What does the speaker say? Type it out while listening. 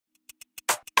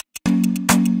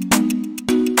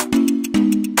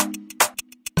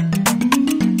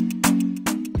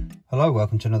Hello,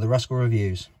 welcome to another Rascal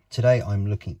Reviews. Today I'm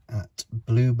looking at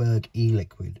Blueberg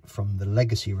Eliquid from the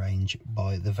Legacy range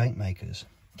by the Vapemakers.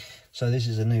 So this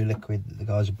is a new liquid that the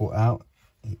guys have brought out.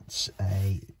 It's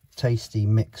a tasty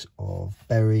mix of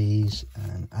berries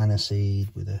and aniseed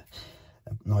with a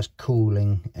nice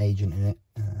cooling agent in it.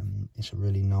 It's a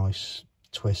really nice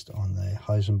twist on the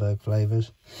Heisenberg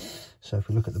flavours. So if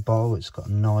we look at the bottle, it's got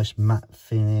a nice matte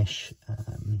finish,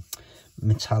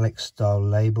 metallic style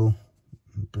label,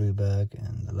 Blueberg,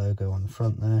 and the logo on the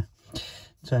front there.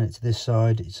 Turn it to this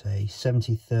side, it's a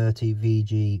 70-30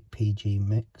 VG PG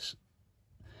mix.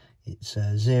 It's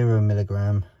 0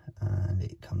 milligram and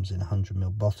it comes in a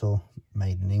 100ml bottle,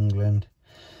 made in England.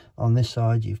 On this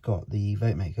side you've got the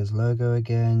Vapemakers logo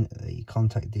again, the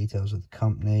contact details of the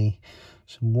company,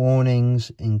 some warnings,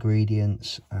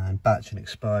 ingredients, and batch and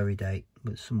expiry date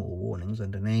with some more warnings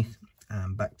underneath,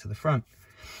 and back to the front.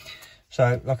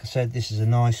 So, like I said, this is a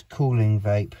nice cooling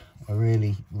vape, a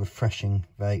really refreshing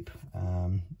vape.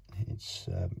 It's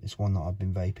one that I've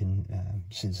been vaping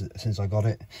since I got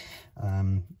it,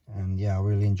 and yeah, I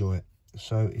really enjoy it.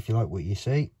 So, if you like what you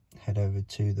see, head over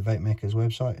to the Vapemakers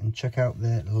website and check out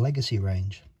their Legacy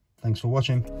range. Thanks for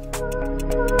watching.